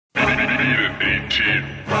18.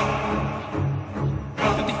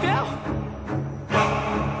 Filthy Phil?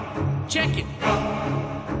 Check it.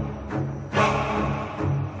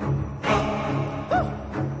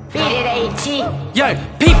 Yo,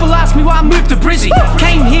 people ask me why I moved to Brizzy.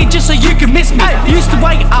 Came here just so you could miss me. Used to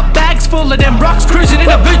wake up bags full of them rocks, cruising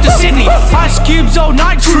in a boot to Sydney. Ice cubes all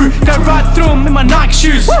night, true. Go right through them in my Nike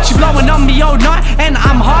shoes. She blowing on me all night, and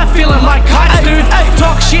I'm high, feeling like kites, dude.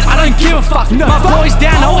 Talk shit, I don't give a fuck. My boys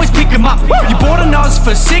down, I always pick them up. You bought a nose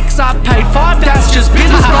for 6, I paid 5. That's just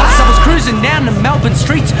business price. I was cruising down the Melbourne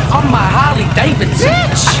streets on my Harley Davidson,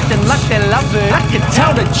 acting like they love it. I could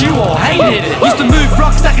tell that you all hated it. Used to move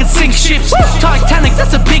rocks that could sink ships. Titanic,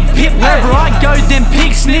 that's a big pip. Wherever I go, them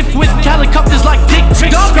pigs sniff with helicopters like dick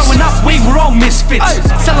tricks. Growing up, we were all misfits,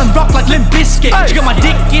 selling rock like Limp Bizkit. She got my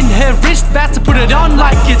dick in her wrist, about to put it on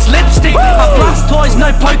like it's lipstick. I blast toys, no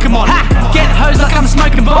Pokemon. Get hoes like I'm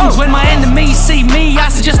smoking bombs. When my enemies see me, I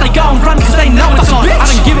suggest they go and run cause they know it's on. I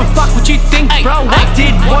don't give a fuck what you think, bro. I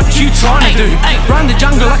did what you trying to do. Run the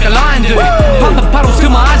jungle like a lion do. Pump the puddles till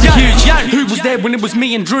my eyes are huge. Yo, who was there when it was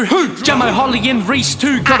me and Drew? Jamo, Holly and Reese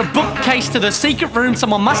too. Got a bookcase to the secret room.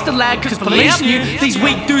 Someone must have lagged cause police knew these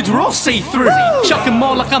weak dudes were all see-through. Shocking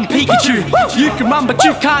more like I'm Pikachu. You can run but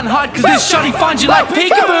you can't hide cause this shotty finds you like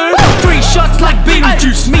peekaboo. 3 shots like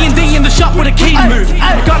Beetlejuice. Me and D in the shop with a key to move.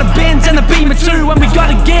 Got a Benz and a Beamer too, and we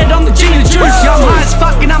gotta get on the G and juice. Yeah, I'm high as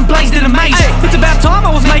fuck and I'm blazed in a maze. It's about time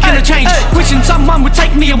I was making a change, wishing someone would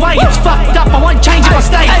take me away. It's fucked up, I won't change if I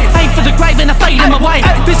stay. Aim for the grave and I fade in my way.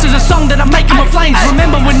 This is a song that I'm making with flames.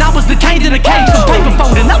 Remember when I was detained in a cage, the paper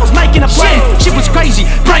folding, I was making a plan. Shit was crazy,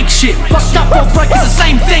 break shit, locked up or broke, it's the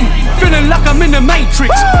same thing. Feeling like I'm in the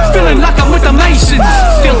Matrix, feeling like I'm with the Masons.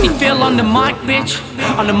 Filthy Phil on the mic, bitch,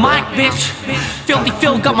 on the mic, bitch. Filthy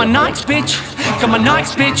Phil got my Nikes, bitch, got my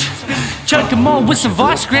Nikes, bitch. Choke them all with some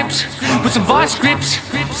vice grips, with some vice grips.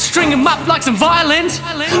 String them up like some violins,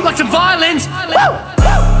 like some violins.